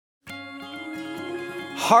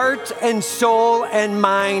heart and soul and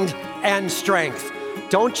mind and strength.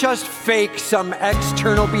 Don't just fake some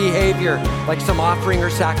external behavior like some offering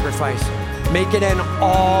or sacrifice. Make it an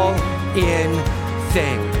all-in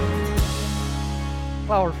thing.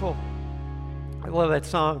 Powerful. I love that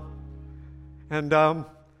song. And I'm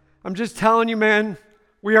just telling you, man,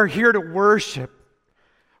 we are here to worship.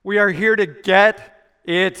 We are here to get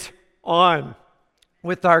it on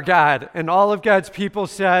with our God. And all of God's people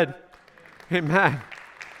said, amen.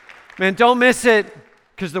 Man, don't miss it,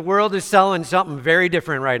 because the world is selling something very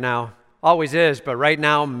different right now. Always is, but right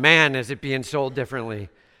now, man, is it being sold differently.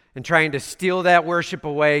 And trying to steal that worship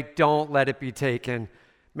away, don't let it be taken.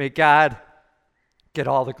 May God get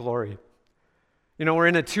all the glory. You know, we're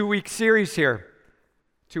in a 2-week series here,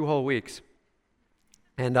 2 whole weeks.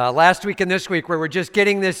 And last week and this week, where we're just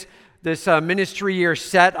getting this ministry year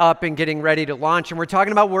set up and getting ready to launch, and we're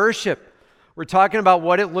talking about worship. We're talking about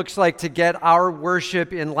what it looks like to get our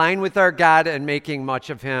worship in line with our God and making much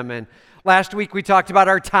of Him. And last week we talked about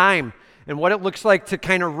our time and what it looks like to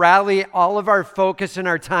kind of rally all of our focus and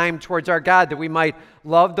our time towards our God, that we might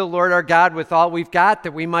love the Lord our God with all we've got,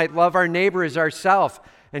 that we might love our neighbor as ourselves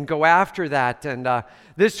and go after that. And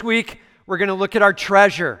this week we're going to look at our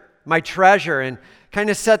treasure, my treasure, and kind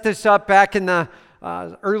of set this up back in the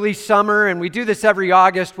early summer, and we do this every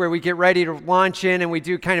August where we get ready to launch in and we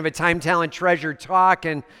do kind of a time, talent, treasure talk.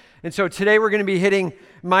 And so today we're going to be hitting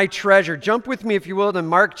my treasure. Jump with me, if you will, to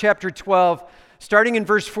Mark chapter 12, starting in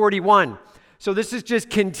verse 41. So this is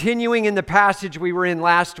just continuing in the passage we were in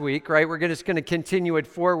last week, right? We're just going to continue it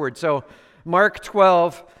forward. So Mark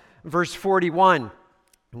 12, verse 41.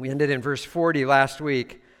 We ended in verse 40 last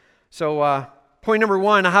week. So point number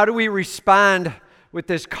 1, how do we respond with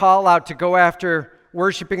this call out to go after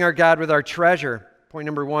worshiping our God with our treasure? Point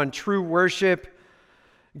number 1, true worship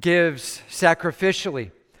gives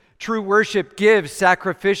sacrificially. True worship gives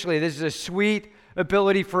sacrificially. This is a sweet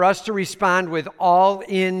ability for us to respond with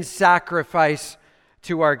all-in sacrifice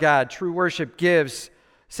to our God. True worship gives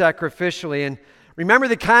sacrificially. And remember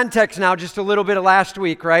the context now, just a little bit of last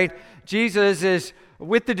week, right? Jesus is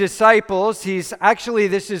with the disciples.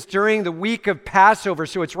 This is during the week of Passover,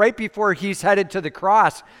 so it's right before he's headed to the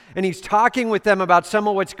cross, and he's talking with them about some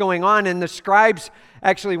of what's going on, and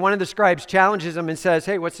one of the scribes challenges him and says,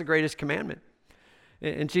 hey, what's the greatest commandment?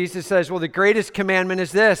 And Jesus says, well, the greatest commandment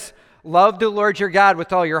is this: love the Lord your God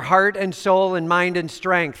with all your heart and soul and mind and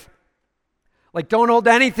strength. Like, don't hold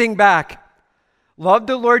anything back. Love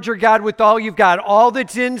the Lord your God with all you've got, all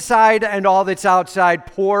that's inside and all that's outside.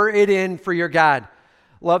 Pour it in for your God.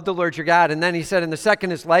 Love the Lord your God. And then he said, and the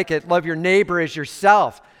second is like it, love your neighbor as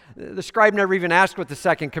yourself. The scribe never even asked what the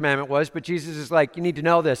second commandment was, but Jesus is like, you need to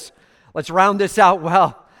know this. Let's round this out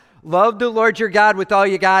well. Love the Lord your God with all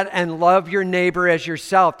you got and love your neighbor as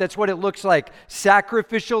yourself. That's what it looks like.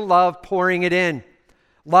 Sacrificial love, pouring it in.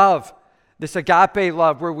 Love, this agape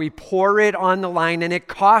love where we pour it on the line and it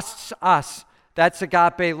costs us. That's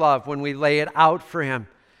agape love, when we lay it out for Him.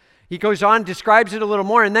 He goes on, describes it a little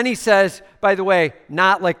more, and then he says, by the way,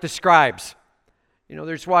 not like the scribes. You know,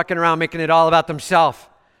 they're just walking around making it all about themselves.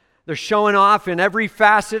 They're showing off in every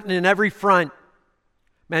facet and in every front.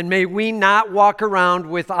 Man, may we not walk around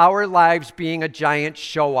with our lives being a giant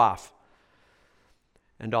show-off.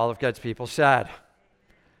 And all of God's people said,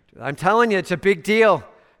 I'm telling you, it's a big deal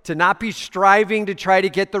to not be striving to try to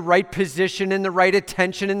get the right position and the right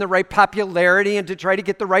attention and the right popularity and to try to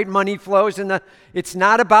get the right money flows. It's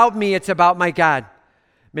not about me, it's about my God.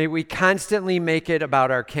 May we constantly make it about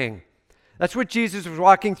our King. That's what Jesus was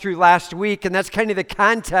walking through last week, and that's kind of the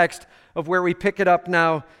context of where we pick it up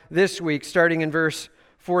now this week, starting in verse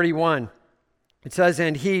 41. It says,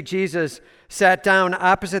 and he, Jesus, sat down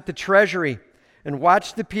opposite the treasury and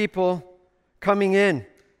watched the people coming in.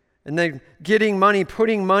 And then getting money,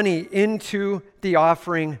 putting money into the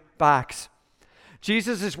offering box.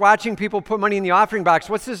 Jesus is watching people put money in the offering box.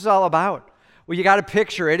 What's this all about? Well, you got to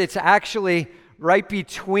picture it. It's actually right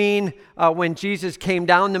between when Jesus came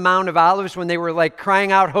down the Mount of Olives, when they were like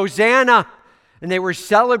crying out, Hosanna, and they were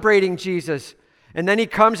celebrating Jesus. And then he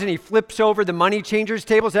comes and he flips over the money changers'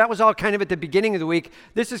 tables. That was all kind of at the beginning of the week.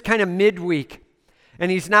 This is kind of midweek. And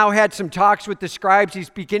he's now had some talks with the scribes. He's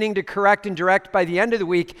beginning to correct and direct. By the end of the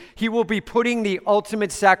week, he will be putting the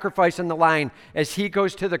ultimate sacrifice on the line as he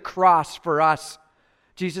goes to the cross for us.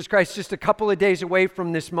 Jesus Christ, just a couple of days away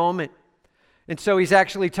from this moment. And so he's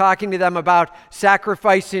actually talking to them about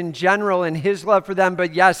sacrifice in general and his love for them,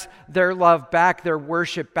 but yes, their love back, their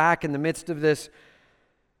worship back in the midst of this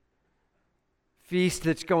feast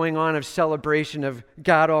that's going on of celebration of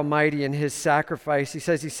God Almighty and his sacrifice. He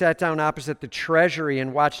says he sat down opposite the treasury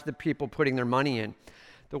and watched the people putting their money in.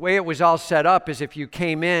 The way it was all set up is if you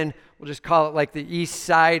came in, we'll just call it like the east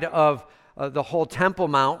side of the whole Temple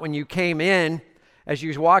Mount. When you came in, as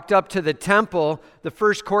you walked up to the temple, the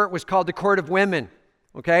first court was called the Court of Women.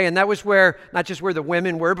 Okay, and that was where, not just where the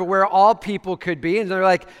women were, but where all people could be. And they're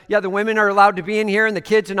like, yeah, the women are allowed to be in here and the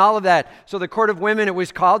kids and all of that. So the Court of Women, it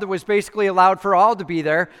was called, it was basically allowed for all to be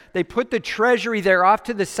there. They put the treasury there off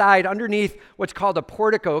to the side underneath what's called a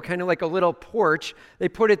portico, kind of like a little porch. They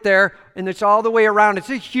put it there and it's all the way around. It's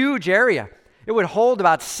a huge area. It would hold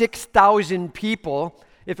about 6,000 people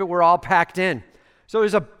if it were all packed in. So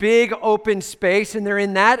there's a big open space, and they're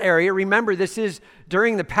in that area. Remember, this is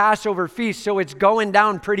during the Passover feast, so it's going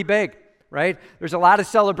down pretty big, right? There's a lot of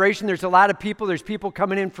celebration. There's a lot of people. There's people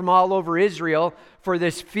coming in from all over Israel for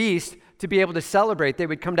this feast to be able to celebrate. They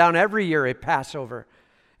would come down every year at Passover.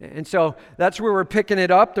 And so that's where we're picking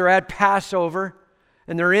it up. They're at Passover,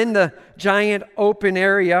 and they're in the giant open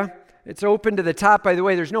area. It's open to the top, by the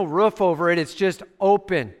way. There's no roof over it. It's just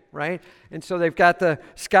open, right? And so they've got the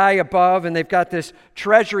sky above, and they've got this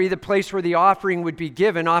treasury, the place where the offering would be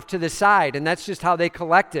given, off to the side. And that's just how they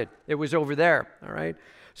collected. It was over there, all right?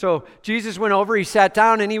 So Jesus went over, he sat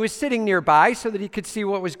down, and he was sitting nearby so that he could see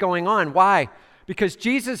what was going on. Why? Because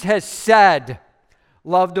Jesus has said,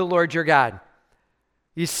 love the Lord your God.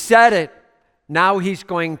 He said it. Now he's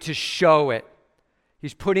going to show it.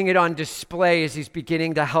 He's putting it on display as he's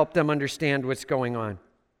beginning to help them understand what's going on.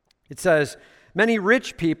 It says, many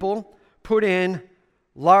rich people put in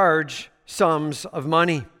large sums of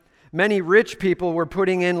money. Many rich people were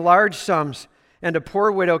putting in large sums, and a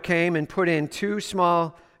poor widow came and put in 2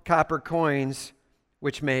 small copper coins,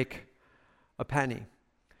 which make a penny.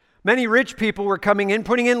 Many rich people were coming in,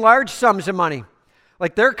 putting in large sums of money.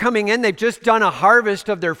 Like they're coming in, they've just done a harvest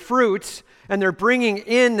of their fruits, and they're bringing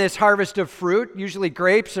in this harvest of fruit, usually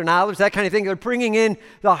grapes and olives, that kind of thing. They're bringing in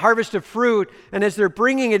the harvest of fruit, and as they're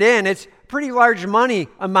bringing it in, it's a pretty large money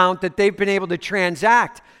amount that they've been able to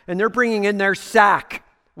transact, and they're bringing in their sack,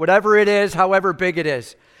 whatever it is, however big it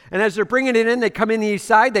is. And as they're bringing it in, they come in the east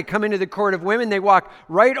side, they come into the Court of Women, they walk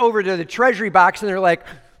right over to the treasury box, and they're like,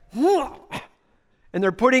 whoa, and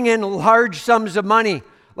they're putting in large sums of money.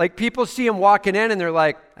 Like people see them walking in, and they're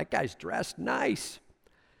like, that guy's dressed nice.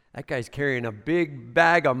 That guy's carrying a big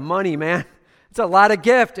bag of money, man. It's a lot of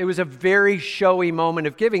gift. It was a very showy moment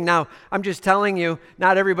of giving. Now, I'm just telling you,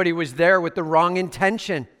 not everybody was there with the wrong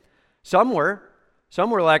intention. Some were. Some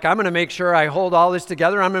were like, I'm going to make sure I hold all this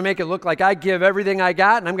together. I'm going to make it look like I give everything I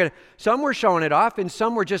got. And some were showing it off, and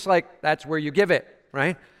some were just like, that's where you give it,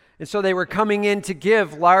 right? And so they were coming in to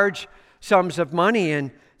give large sums of money,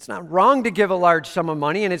 and it's not wrong to give a large sum of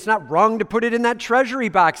money, and it's not wrong to put it in that treasury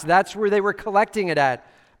box. That's where they were collecting it at.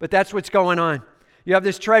 But that's what's going on. You have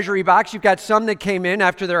this treasury box. You've got some that came in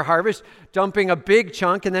after their harvest, dumping a big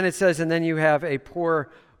chunk, and then it says, and then you have a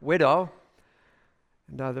poor widow.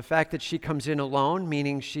 And the fact that she comes in alone,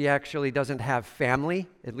 meaning she actually doesn't have family,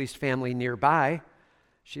 at least family nearby.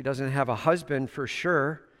 She doesn't have a husband for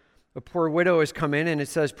sure. A poor widow has come in, and it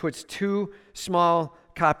says puts 2 small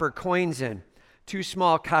copper coins in. 2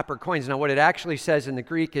 small copper coins. Now, what it actually says in the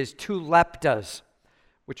Greek is 2 leptas,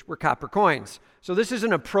 which were copper coins. So this is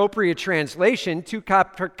an appropriate translation. 2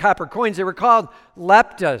 copper coins. They were called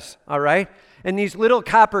leptas, all right? And these little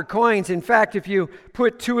copper coins, in fact, if you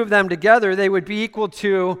put 2 of them together, they would be equal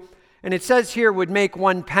to, and it says here would make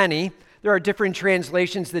 1 penny. There are different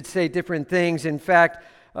translations that say different things. In fact,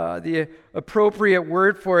 the appropriate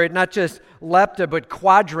word for it, not just lepta, but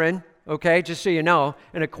quadrant, okay, just so you know.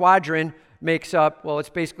 And a quadrant makes up, well, it's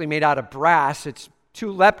basically made out of brass. It's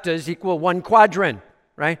 2 leptas equal 1 quadrant,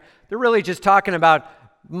 right? They're really just talking about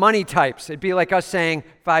money types. It'd be like us saying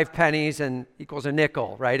 5 pennies and equals a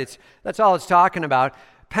nickel, right? That's all it's talking about.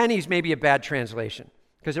 Pennies may be a bad translation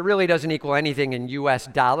because it really doesn't equal anything in US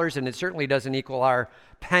dollars, and it certainly doesn't equal our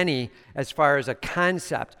penny as far as a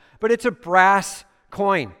concept. But it's a brass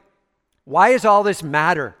coin. Why does all this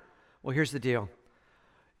matter? Well, here's the deal.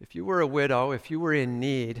 If you were a widow, if you were in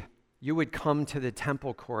need, you would come to the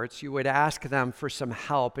temple courts, you would ask them for some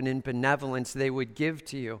help, and in benevolence they would give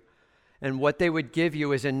to you. And what they would give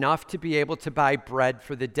you is enough to be able to buy bread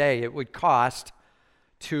for the day. It would cost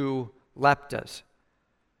 2 leptas.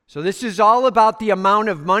 So this is all about the amount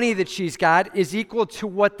of money that she's got is equal to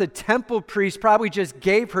what the temple priest probably just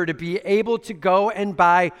gave her to be able to go and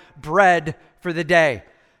buy bread for the day.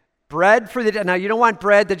 Bread for the day. Now, you don't want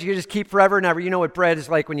bread that you just keep forever and ever. You know what bread is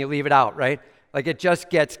like when you leave it out, right? Like it just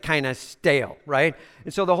gets kind of stale, right?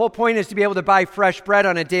 And so the whole point is to be able to buy fresh bread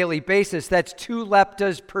on a daily basis. That's 2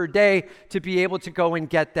 leptas per day to be able to go and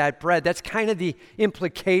get that bread. That's kind of the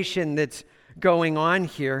implication that's going on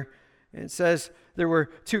here. And it says there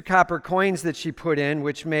were 2 copper coins that she put in,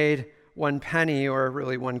 which made 1 penny, or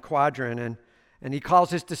really 1 quadrant. And he calls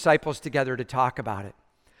his disciples together to talk about it.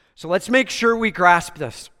 So let's make sure we grasp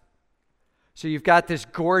this. So you've got this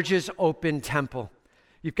gorgeous open temple.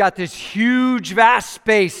 You've got this huge, vast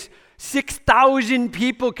space. 6,000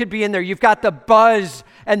 people could be in there. You've got the buzz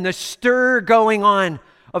and the stir going on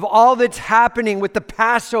of all that's happening with the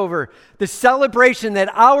Passover, the celebration that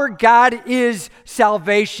our God is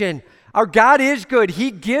salvation. Our God is good.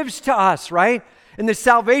 He gives to us, right? And the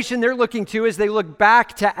salvation they're looking to as they look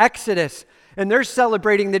back to Exodus, and they're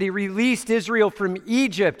celebrating that he released Israel from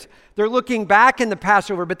Egypt. They're looking back in the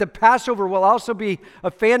Passover, but the Passover will also be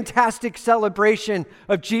a fantastic celebration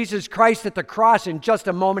of Jesus Christ at the cross in just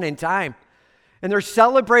a moment in time. And they're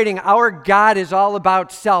celebrating our God is all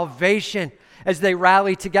about salvation as they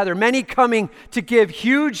rally together. Many coming to give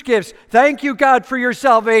huge gifts. Thank you, God, for your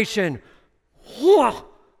salvation.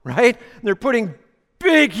 Right? And they're putting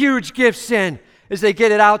big, huge gifts in as they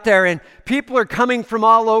get it out there. And people are coming from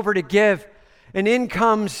all over to give. And in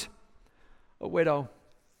comes a widow.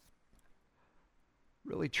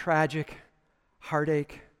 Really tragic,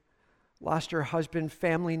 heartache. Lost her husband,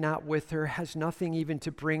 family not with her, has nothing even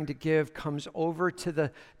to bring to give, comes over to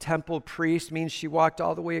the temple priest, means she walked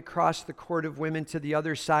all the way across the court of women to the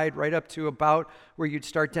other side, right up to about where you'd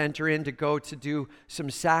start to enter in to go to do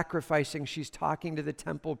some sacrificing. She's talking to the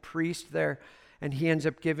temple priest there, and he ends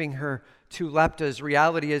up giving her 2 leptas.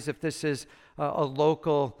 Reality is, if this is a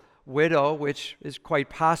local widow, which is quite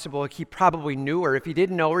possible, he probably knew her. If he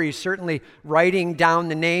didn't know her, he's certainly writing down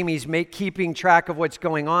the name. He's keeping track of what's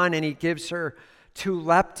going on, and he gives her 2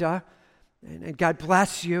 lepta. And God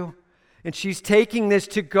bless you. And she's taking this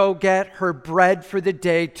to go get her bread for the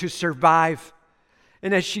day to survive.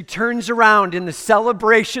 And as she turns around in the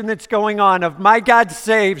celebration that's going on of my God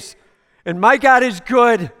saves, and my God is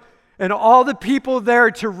good, and all the people there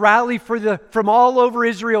to rally from all over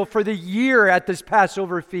Israel for the year at this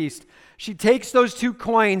Passover feast. She takes those 2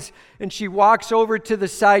 coins and she walks over to the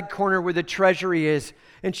side corner where the treasury is,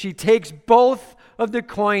 and she takes both of the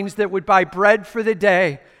coins that would buy bread for the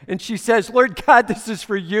day, and she says, Lord God, this is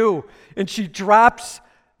for you. And she drops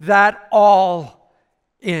that all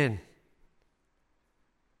in.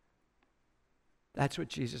 That's what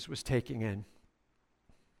Jesus was taking in.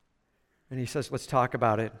 And he says, let's talk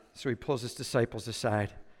about it. So he pulls his disciples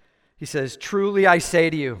aside. He says, truly I say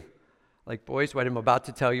to you, like, boys, what I'm about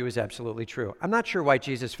to tell you is absolutely true. I'm not sure why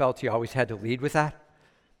Jesus felt he always had to lead with that.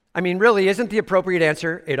 I mean, really, isn't the appropriate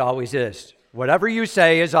answer? It always is. Whatever you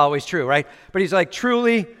say is always true, right? But he's like,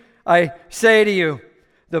 truly I say to you,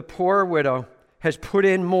 the poor widow has put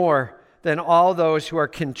in more than all those who are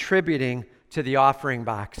contributing to the offering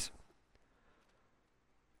box.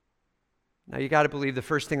 Now, you got to believe the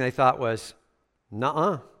first thing they thought was,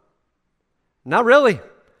 nuh-uh, not really.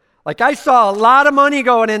 Like, I saw a lot of money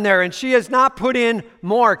going in there, and she has not put in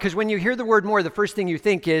more. Because when you hear the word more, the first thing you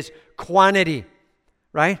think is quantity,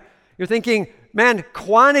 right? You're thinking, man,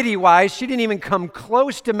 quantity-wise, she didn't even come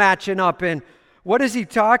close to matching up. And what is he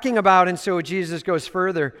talking about? And so Jesus goes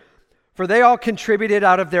further. For they all contributed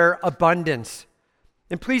out of their abundance.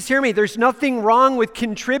 And please hear me, there's nothing wrong with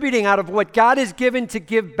contributing out of what God has given to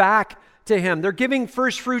give back to him. They're giving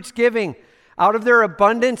first fruits giving. Out of their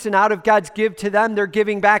abundance and out of God's give to them, they're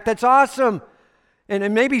giving back. That's awesome.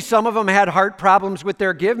 And maybe some of them had heart problems with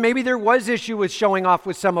their give. Maybe there was issue with showing off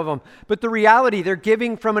with some of them. But the reality, they're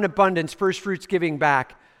giving from an abundance, first fruits giving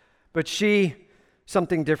back. But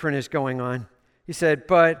something different is going on. He said,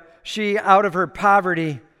 but she, out of her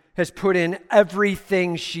poverty, has put in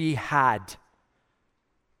everything she had.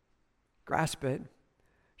 Grasp it.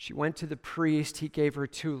 She went to the priest, he gave her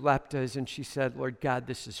 2 leptas, and she said, Lord God,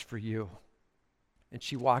 this is for you. And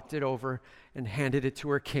she walked it over and handed it to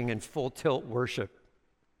her king in full tilt worship.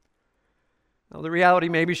 Now, the reality,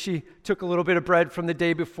 maybe she took a little bit of bread from the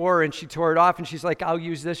day before and she tore it off, and she's like, I'll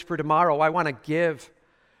use this for tomorrow. I want to give.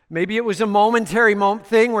 Maybe it was a momentary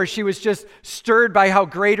thing where she was just stirred by how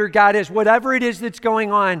great her God is. Whatever it is that's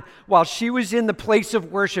going on, while she was in the place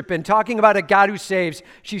of worship and talking about a God who saves,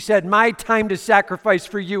 she said, my time to sacrifice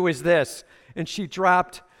for you is this. And she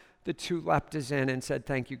dropped the 2 leptas in and said,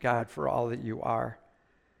 thank you, God, for all that you are.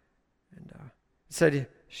 And said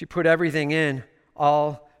she put everything in,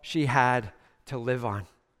 all she had to live on.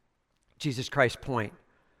 Jesus Christ's point.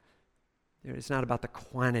 It's not about the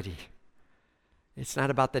quantity. It's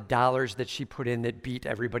not about the dollars that she put in that beat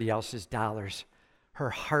everybody else's dollars. Her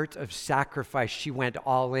heart of sacrifice, she went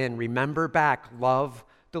all in. Remember back, love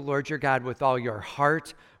the Lord your God with all your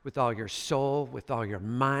heart, with all your soul, with all your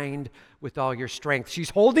mind, with all your strength. She's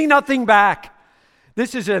holding nothing back.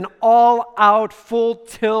 This is an all-out,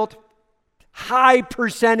 full-tilt high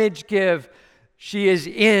percentage give. She is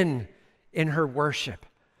in her worship.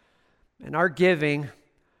 And our giving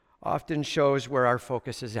often shows where our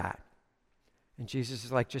focus is at. And Jesus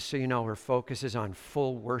is like, just so you know, her focus is on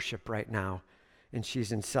full worship right now, and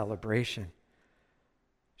she's in celebration.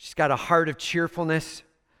 She's got a heart of cheerfulness.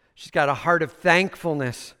 She's got a heart of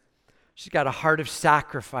thankfulness. She's got a heart of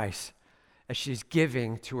sacrifice as she's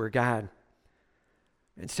giving to her God.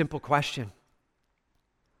 And simple question.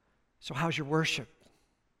 So how's your worship?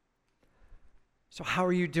 So how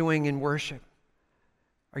are you doing in worship?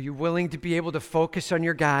 Are you willing to be able to focus on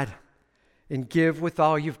your God and give with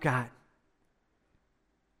all you've got?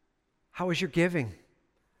 How is your giving?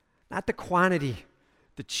 Not the quantity,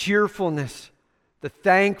 the cheerfulness, the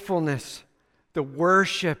thankfulness, the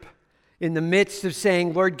worship in the midst of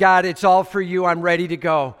saying, Lord God, it's all for you. I'm ready to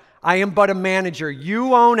go. I am but a manager.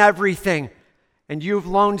 You own everything, and you've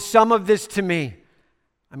loaned some of this to me.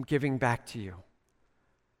 I'm giving back to you.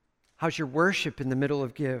 How's your worship in the middle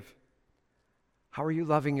of give? How are you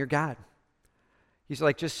loving your God? He's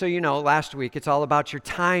like, just so you know, last week, it's all about your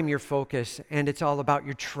time, your focus, and it's all about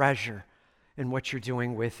your treasure and what you're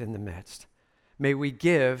doing with in the midst. May we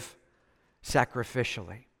give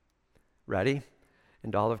sacrificially. Ready?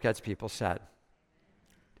 And all of God's people said.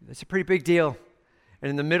 That's a pretty big deal. And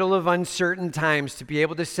in the middle of uncertain times, to be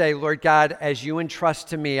able to say, Lord God, as you entrust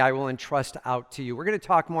to me, I will entrust out to you. We're going to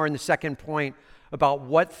talk more in the second point about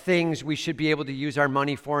what things we should be able to use our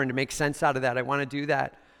money for and to make sense out of that. I want to do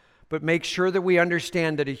that. But make sure that we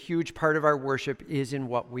understand that a huge part of our worship is in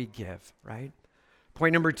what we give, right?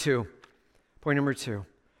 Point number two.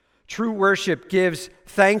 True worship gives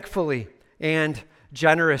thankfully and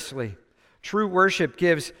generously. True worship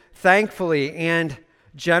gives thankfully and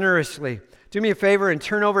generously. Do me a favor and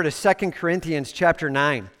turn over to 2 Corinthians chapter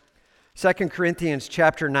 9. 2 Corinthians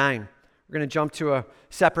chapter 9. We're going to jump to a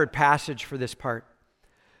separate passage for this part.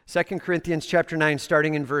 2 Corinthians chapter 9,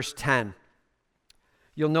 starting in verse 10.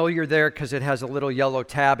 You'll know you're there because it has a little yellow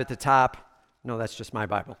tab at the top. No, that's just my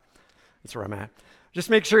Bible. That's where I'm at. Just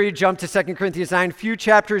make sure you jump to 2 Corinthians 9. A few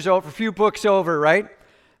chapters over, a few books over, right?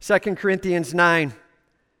 2 Corinthians 9,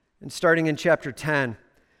 and starting in chapter 10,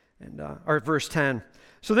 or verse 10.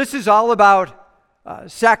 So this is all about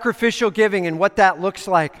sacrificial giving and what that looks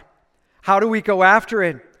like. How do we go after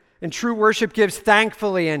it? And true worship gives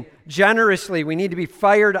thankfully and generously. We need to be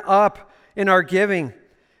fired up in our giving.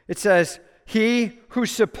 It says, he who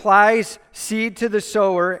supplies seed to the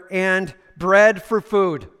sower and bread for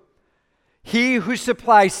food. He who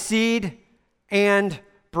supplies seed and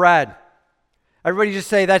bread. Everybody just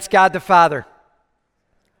say, that's God the Father.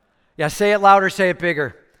 Yeah, say it louder, say it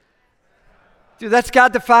bigger. Dude, that's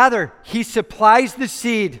God the Father. He supplies the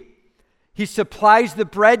seed. He supplies the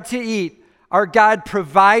bread to eat. Our God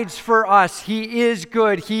provides for us. He is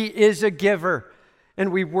good. He is a giver.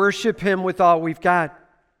 And we worship him with all we've got.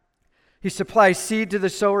 He supplies seed to the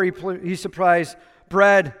sower. He supplies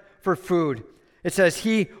bread for food. It says,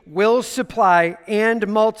 he will supply and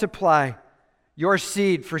multiply your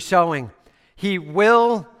seed for sowing. He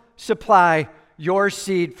will supply your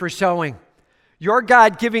seed for sowing. Your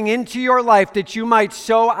God giving into your life that you might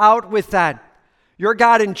sow out with that. Your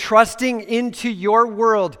God entrusting into your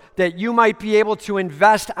world that you might be able to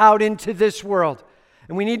invest out into this world.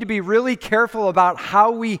 And we need to be really careful about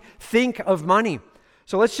how we think of money.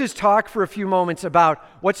 So let's just talk for a few moments about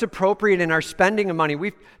what's appropriate in our spending of money.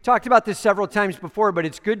 We've talked about this several times before, but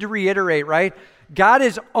it's good to reiterate, right? God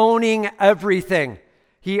is owning everything.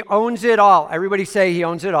 He owns it all. Everybody say he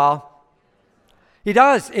owns it all. He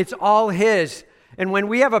does. It's all his. And when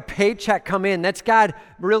we have a paycheck come in, that's God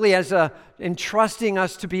really entrusting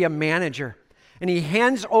us to be a manager. And he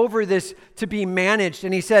hands over this to be managed.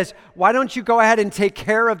 And he says, why don't you go ahead and take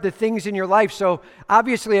care of the things in your life? So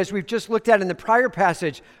obviously, as we've just looked at in the prior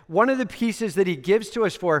passage, one of the pieces that he gives to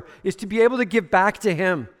us for is to be able to give back to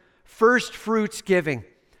him. First fruits giving.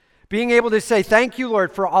 Being able to say, thank you,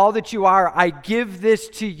 Lord, for all that you are. I give this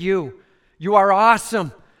to you. You are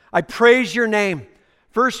awesome. I praise your name.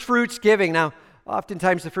 First fruits giving. Now,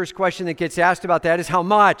 oftentimes the first question that gets asked about that is how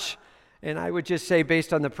much? And I would just say,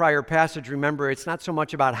 based on the prior passage, remember, it's not so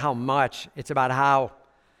much about how much, it's about how.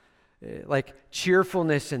 Like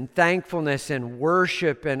cheerfulness and thankfulness and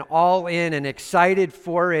worship and all in and excited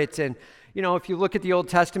for it. And, you know, if you look at the Old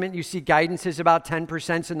Testament, you see guidance is about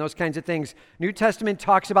 10% and those kinds of things. New Testament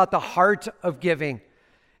talks about the heart of giving.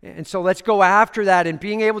 And so let's go after that, and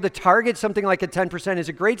being able to target something like a 10% is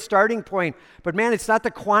a great starting point. But man, it's not the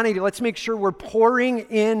quantity. Let's make sure we're pouring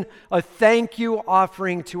in a thank you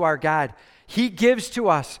offering to our God. He gives to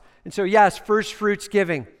us. And so yes, first fruits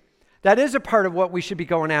giving. That is a part of what we should be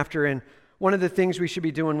going after in one of the things we should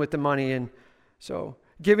be doing with the money. And so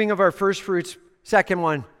giving of our first fruits. Second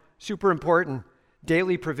one, super important,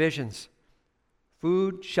 daily provisions.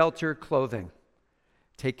 Food, shelter, clothing.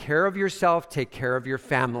 Take care of yourself, take care of your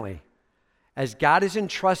family. As God is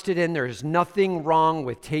entrusted in, there is nothing wrong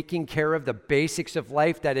with taking care of the basics of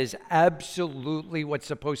life. That is absolutely what's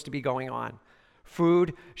supposed to be going on.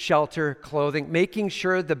 Food, shelter, clothing, making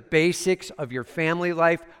sure the basics of your family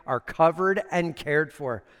life are covered and cared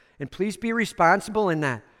for. And please be responsible in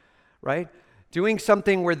that, right? Doing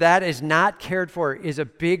something where that is not cared for is a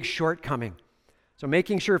big shortcoming. So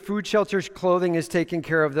making sure food, shelter, clothing is taking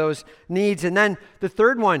care of those needs. And then the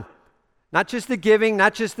third one, not just the giving,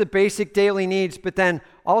 not just the basic daily needs, but then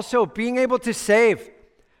also being able to save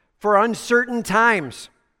for uncertain times.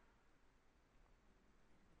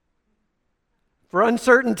 For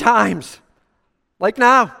uncertain times, like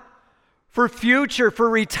now. For future, for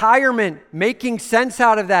retirement, making sense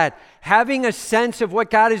out of that. Having a sense of what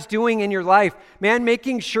God is doing in your life. Man,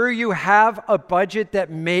 making sure you have a budget that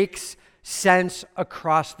makes sense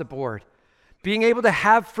across the board. Being able to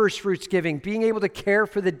have first fruits giving, being able to care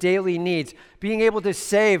for the daily needs, being able to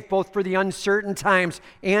save both for the uncertain times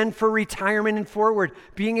and for retirement and forward,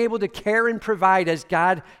 being able to care and provide as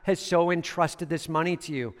God has so entrusted this money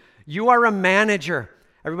to you. You are a manager.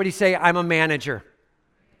 Everybody say, I'm a manager.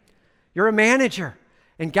 You're a manager,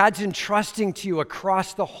 and God's entrusting to you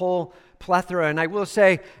across the whole plethora. And I will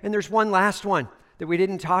say, and there's one last one that we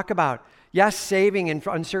didn't talk about. Yes, saving in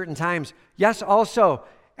uncertain times. Yes, also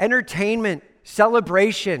entertainment,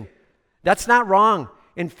 celebration. That's not wrong.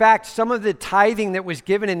 In fact, some of the tithing that was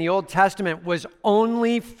given in the Old Testament was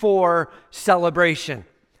only for celebration.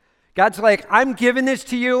 God's like, I'm giving this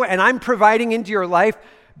to you and I'm providing into your life.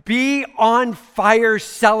 Be on fire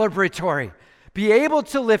celebratory. Be able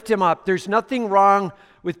to lift him up. There's nothing wrong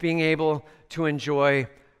with being able to enjoy,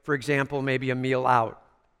 for example, maybe a meal out,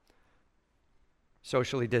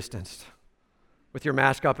 socially distanced, with your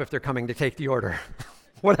mask up if they're coming to take the order.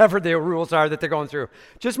 Whatever the rules are that they're going through.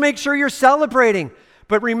 Just make sure you're celebrating.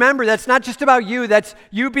 But remember, that's not just about you. That's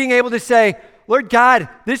you being able to say, Lord God,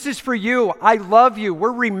 this is for you. I love you.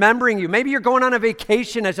 We're remembering you. Maybe you're going on a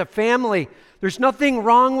vacation as a family. There's nothing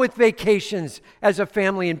wrong with vacations as a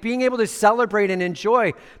family and being able to celebrate and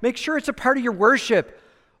enjoy. Make sure it's a part of your worship.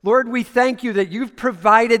 Lord, we thank you that you've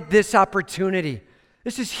provided this opportunity.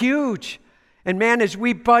 This is huge. And man, as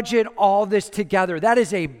we budget all this together, that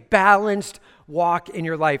is a balanced walk in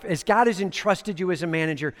your life. As God has entrusted you as a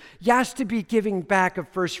manager, yes, to be giving back of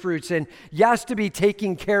first fruits, and yes, to be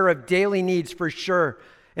taking care of daily needs for sure.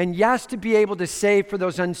 And yes, to be able to save for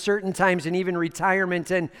those uncertain times and even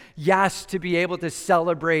retirement. And yes, to be able to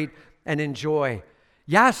celebrate and enjoy.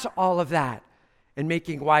 Yes, all of that. And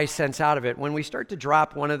making wise sense out of it. When we start to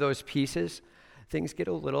drop one of those pieces, things get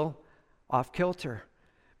a little off kilter.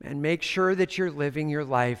 And make sure that you're living your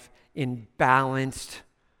life in balanced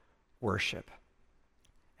worship.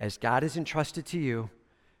 As God is entrusted to you,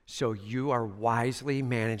 so you are wisely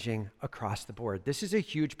managing across the board. This is a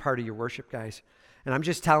huge part of your worship, guys. And I'm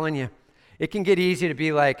just telling you, it can get easy to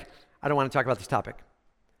be like, I don't want to talk about this topic.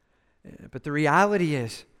 But the reality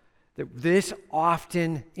is that this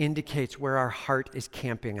often indicates where our heart is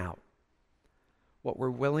camping out. What we're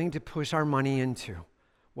willing to push our money into,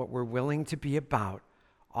 what we're willing to be about,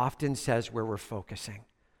 often says where we're focusing.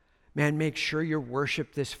 Man, make sure your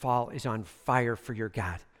worship this fall is on fire for your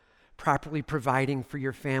God. Properly providing for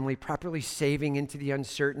your family, properly saving into the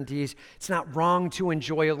uncertainties. It's not wrong to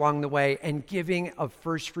enjoy along the way and giving of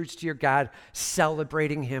first fruits to your God,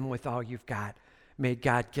 celebrating him with all you've got. May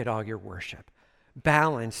God get all your worship.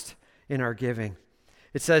 Balanced in our giving.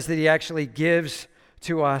 It says that he actually gives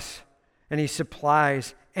to us and he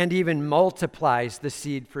supplies and even multiplies the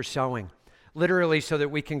seed for sowing. Literally so that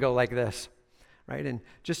we can go like this, right? And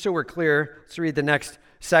just so we're clear, let's read the next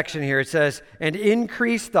section here. It says, and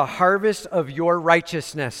increase the harvest of your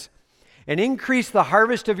righteousness. And increase the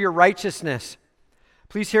harvest of your righteousness.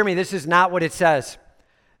 Please hear me, this is not what it says.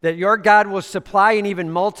 That your God will supply and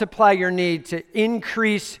even multiply your need to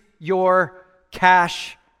increase your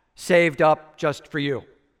cash saved up just for you.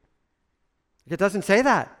 It doesn't say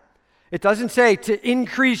that. It doesn't say to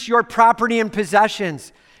increase your property and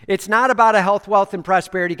possessions. It's not about a health, wealth, and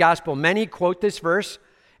prosperity gospel. Many quote this verse,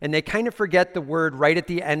 and they kind of forget the word right at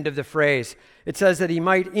the end of the phrase. It says that he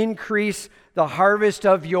might increase the harvest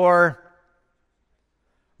of your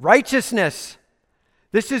righteousness.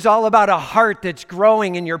 This is all about a heart that's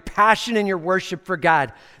growing in your passion and your worship for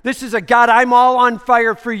God. This is a God, I'm all on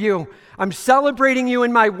fire for you. I'm celebrating you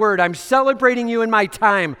in my word. I'm celebrating you in my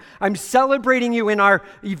time. I'm celebrating you in our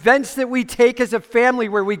events that we take as a family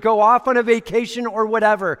where we go off on a vacation or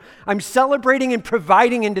whatever. I'm celebrating and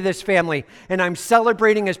providing into this family. And I'm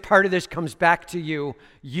celebrating as part of this comes back to you.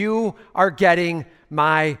 You are getting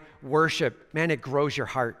my worship. Man, it grows your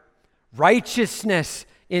heart. Righteousness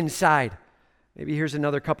inside. Maybe here's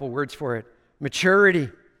another couple words for it. Maturity,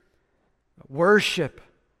 worship,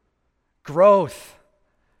 growth.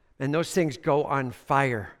 And those things go on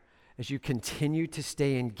fire as you continue to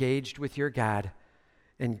stay engaged with your God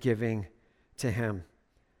and giving to Him.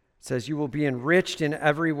 It says you will be enriched in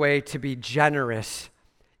every way to be generous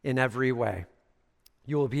in every way.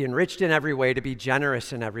 You will be enriched in every way to be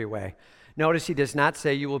generous in every way. Notice he does not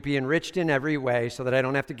say you will be enriched in every way so that I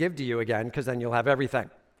don't have to give to you again, because then you'll have everything.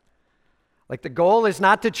 Like the goal is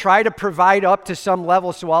not to try to provide up to some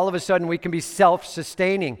level so all of a sudden we can be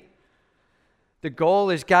self-sustaining. The goal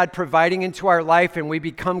is God providing into our life and we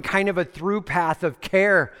become kind of a through path of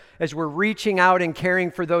care as we're reaching out and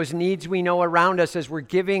caring for those needs we know around us, as we're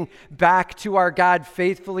giving back to our God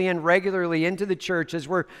faithfully and regularly into the church, as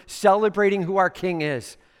we're celebrating who our King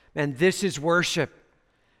is. And this is worship.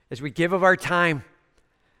 As we give of our time,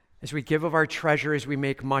 as we give of our treasure, as we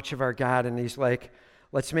make much of our God. And he's like,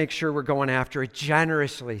 let's make sure we're going after it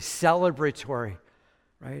generously, celebratory,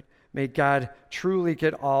 right? May God truly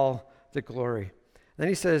get all the glory. Then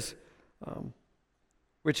he says,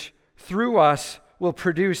 which through us will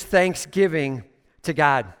produce thanksgiving to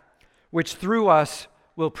God. Which through us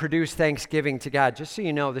will produce thanksgiving to God. Just so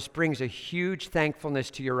you know, this brings a huge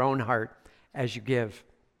thankfulness to your own heart as you give.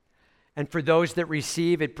 And for those that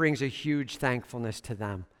receive, it brings a huge thankfulness to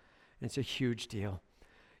them. It's a huge deal.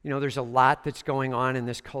 You know, there's a lot that's going on in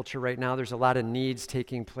this culture right now. There's a lot of needs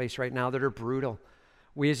taking place right now that are brutal.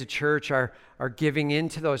 We as a church are giving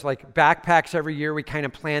into those. Like backpacks every year, we kind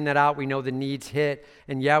of plan that out. We know the needs hit.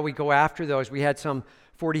 And yeah, we go after those. We had some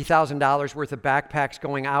 $40,000 worth of backpacks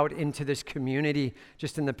going out into this community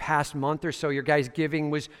just in the past month or so. Your guys' giving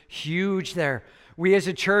was huge there. We as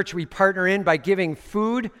a church, we partner in by giving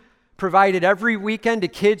food provided every weekend to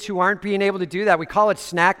kids who aren't being able to do that. We call it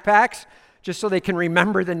snack packs, just so they can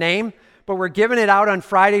remember the name. But we're giving it out on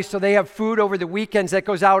Fridays so they have food over the weekends that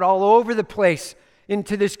goes out all over the place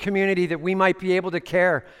into this community that we might be able to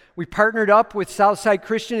care. We partnered up with Southside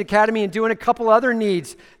Christian Academy and doing a couple other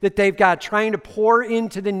needs that they've got, trying to pour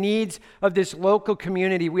into the needs of this local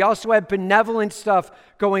community. We also have benevolent stuff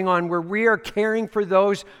going on where we are caring for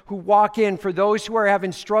those who walk in, for those who are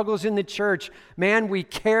having struggles in the church. Man, we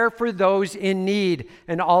care for those in need.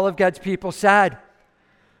 And all of God's people said.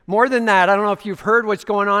 More than that, I don't know if you've heard what's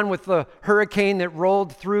going on with the hurricane that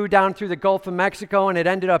rolled down through the Gulf of Mexico, and it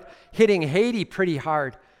ended up hitting Haiti pretty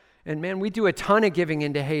hard. And man, we do a ton of giving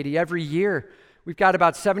into Haiti every year. We've got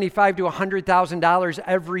about $75,000 to $100,000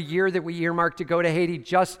 every year that we earmark to go to Haiti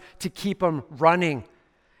just to keep them running.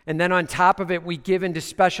 And then on top of it, we give into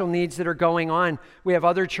special needs that are going on. We have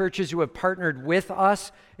other churches who have partnered with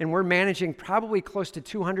us, and we're managing probably close to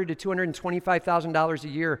 $200,000 to $225,000 a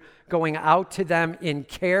year going out to them in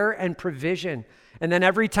care and provision. And then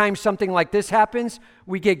every time something like this happens,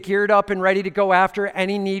 we get geared up and ready to go after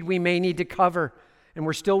any need we may need to cover. And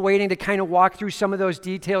we're still waiting to kind of walk through some of those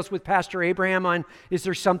details with Pastor Abraham on, is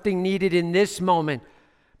there something needed in this moment?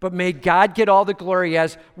 But may God get all the glory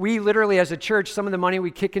as we literally, as a church, some of the money we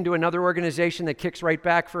kick into another organization that kicks right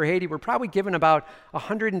back for Haiti. We're probably giving about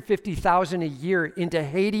 $150,000 a year into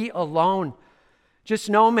Haiti alone. Just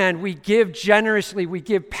know, man, we give generously, we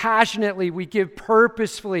give passionately, we give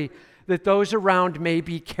purposefully, that those around may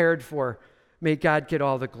be cared for. May God get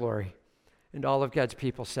all the glory. And all of God's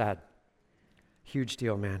people said, huge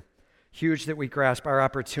deal, man. Huge that we grasp our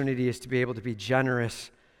opportunity is to be able to be generous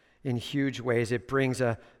in huge ways. It brings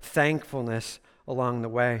a thankfulness along the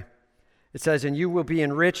way. It says, and you will be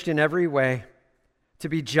enriched in every way, to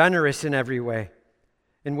be generous in every way,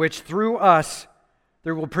 in which through us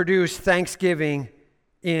there will produce thanksgiving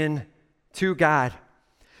to God.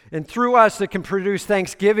 And through us that can produce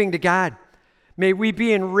thanksgiving to God. May we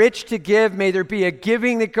be enriched to give. May there be a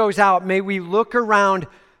giving that goes out. May we look around.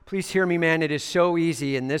 Please hear me, man. It is so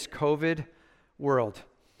easy in this COVID world.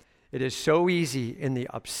 It is so easy in the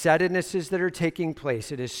upsetednesses that are taking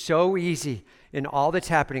place. It is so easy in all that's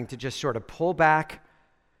happening to just sort of pull back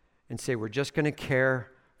and say, we're just going to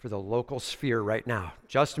care for the local sphere right now.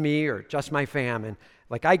 Just me or just my fam. And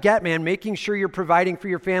like I get, man, making sure you're providing for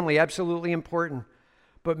your family, absolutely important.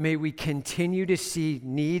 But may we continue to see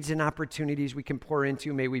needs and opportunities we can pour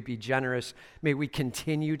into. May we be generous. May we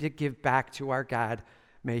continue to give back to our God.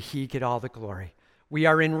 May He get all the glory. We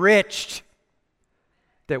are enriched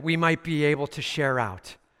that we might be able to share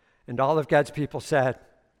out. And all of God's people said,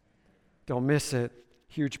 don't miss it.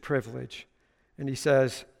 Huge privilege. And he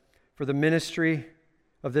says, for the ministry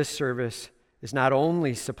of this service is not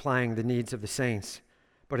only supplying the needs of the saints,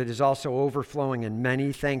 but it is also overflowing in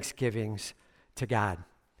many thanksgivings to God.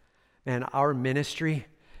 And our ministry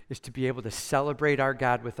is to be able to celebrate our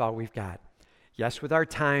God with all we've got. Yes, with our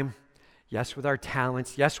time. Yes, with our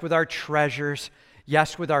talents. Yes, with our treasures.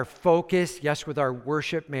 Yes, with our focus. Yes, with our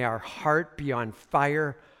worship. May our heart be on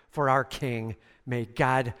fire for our King. May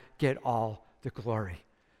God get all the glory.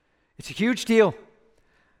 It's a huge deal.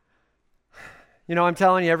 You know, I'm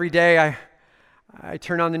telling you, every day I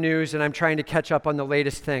turn on the news and I'm trying to catch up on the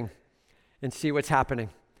latest thing and see what's happening.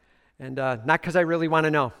 And not because I really want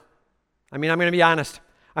to know. I mean, I'm going to be honest.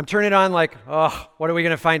 I'm turning it on like, oh, what are we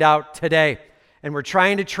going to find out today? And we're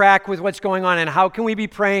trying to track with what's going on and how can we be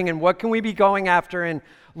praying and what can we be going after? And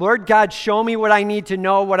Lord God, show me what I need to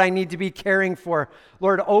know, what I need to be caring for.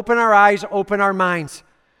 Lord, open our eyes, open our minds.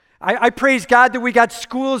 I praise God that we got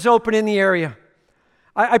schools open in the area.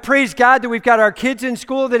 I praise God that we've got our kids in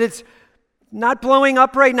school, that it's not blowing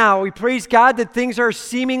up right now. We praise God that things are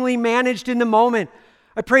seemingly managed in the moment.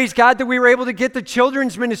 I praise God that we were able to get the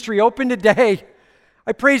children's ministry open today.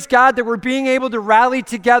 I praise God that we're being able to rally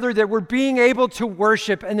together, that we're being able to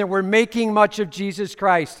worship, and that we're making much of Jesus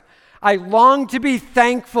Christ. I long to be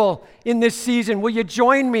thankful in this season. Will you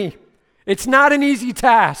join me? It's not an easy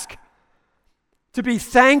task to be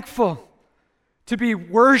thankful, to be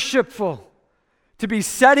worshipful, to be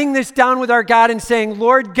setting this down with our God and saying,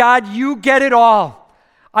 Lord God, you get it all.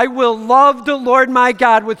 I will love the Lord my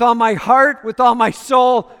God with all my heart, with all my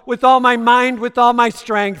soul, with all my mind, with all my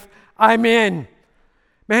strength. I'm in.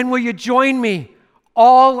 Man, will you join me?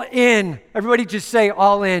 All in. Everybody just say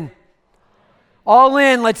all in. All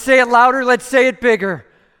in. Let's say it louder. Let's say it bigger.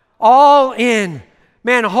 All in.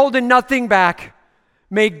 Man, holding nothing back.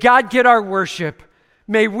 May God get our worship.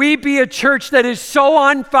 May we be a church that is so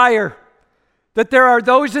on fire that there are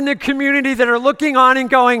those in the community that are looking on and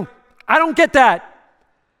going, I don't get that.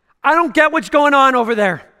 I don't get what's going on over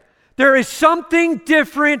there. There is something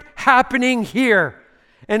different happening here.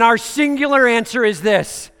 And our singular answer is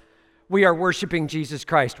this: we are worshiping Jesus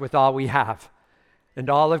Christ with all we have. And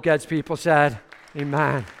all of God's people said,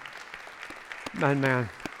 amen. Amen, man.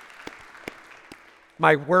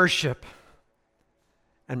 My worship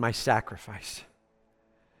and my sacrifice.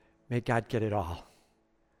 May God get it all.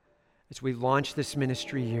 As we launch this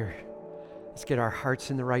ministry year, let's get our hearts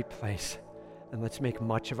in the right place and let's make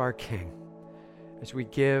much of our King. As we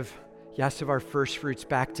give, yes, of our first fruits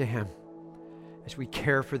back to Him. As we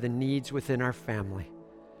care for the needs within our family.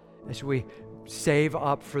 As we save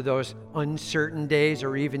up for those uncertain days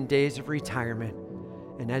or even days of retirement.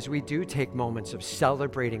 And as we do take moments of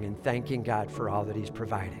celebrating and thanking God for all that He's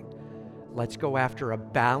providing. Let's go after a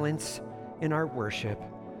balance in our worship.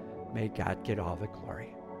 May God get all the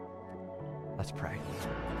glory. Let's pray.